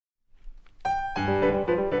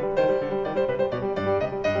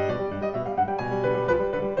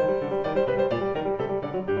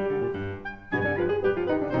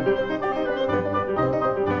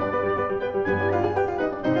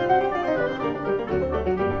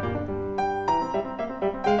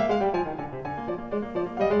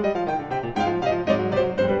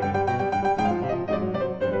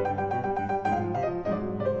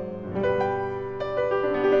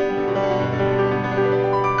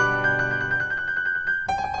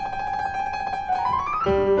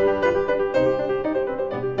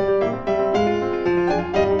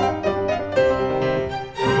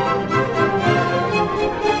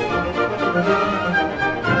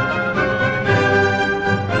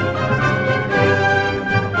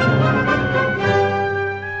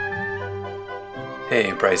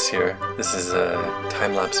Bryce here. This is a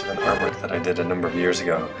time-lapse of an artwork that I did a number of years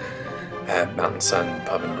ago at Mountain Sun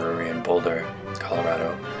Pub and Brewery in Boulder,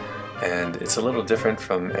 Colorado. And it's a little different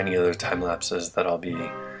from any other time-lapses that I'll be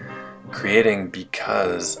creating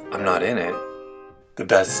because I'm not in it. The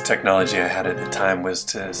best technology I had at the time was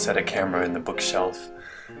to set a camera in the bookshelf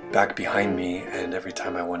back behind me, and every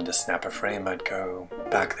time I wanted to snap a frame I'd go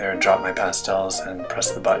back there and drop my pastels and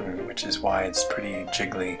press the button, which is why it's pretty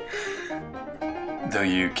jiggly. Though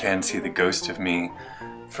you can see the ghost of me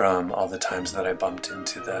from all the times that I bumped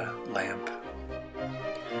into the lamp.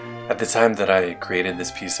 At the time that I created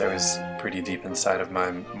this piece, I was pretty deep inside of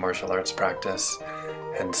my martial arts practice,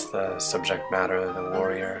 hence the subject matter, the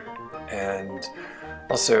warrior. And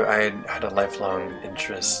also I had a lifelong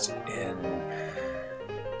interest in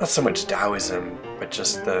not so much Taoism, but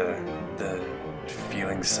just the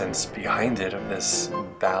feeling sense behind it of this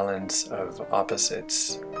balance of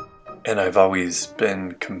opposites. And I've always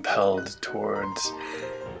been compelled towards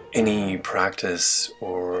any practice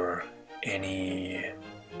or any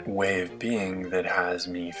way of being that has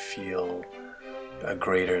me feel a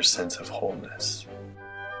greater sense of wholeness.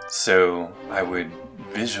 So I would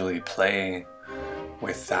visually play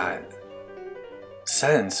with that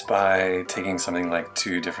sense by taking something like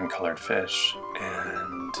two different colored fish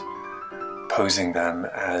and posing them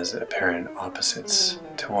as apparent opposites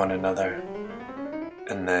to one another.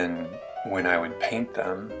 And then when I would paint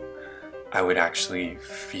them, I would actually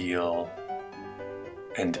feel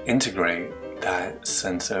and integrate that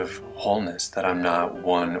sense of wholeness, that I'm not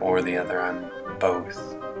one or the other, I'm both.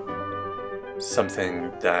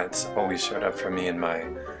 Something that's always showed up for me in my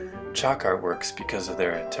chalk artworks because of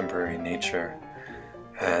their temporary nature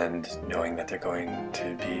and knowing that they're going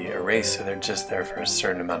to be erased, so they're just there for a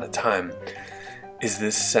certain amount of time, is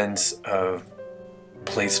this sense of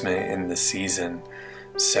placement in the season.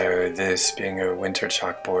 So this being a winter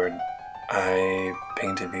chalkboard, I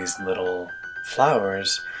painted these little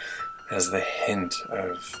flowers as the hint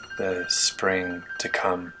of the spring to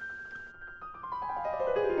come.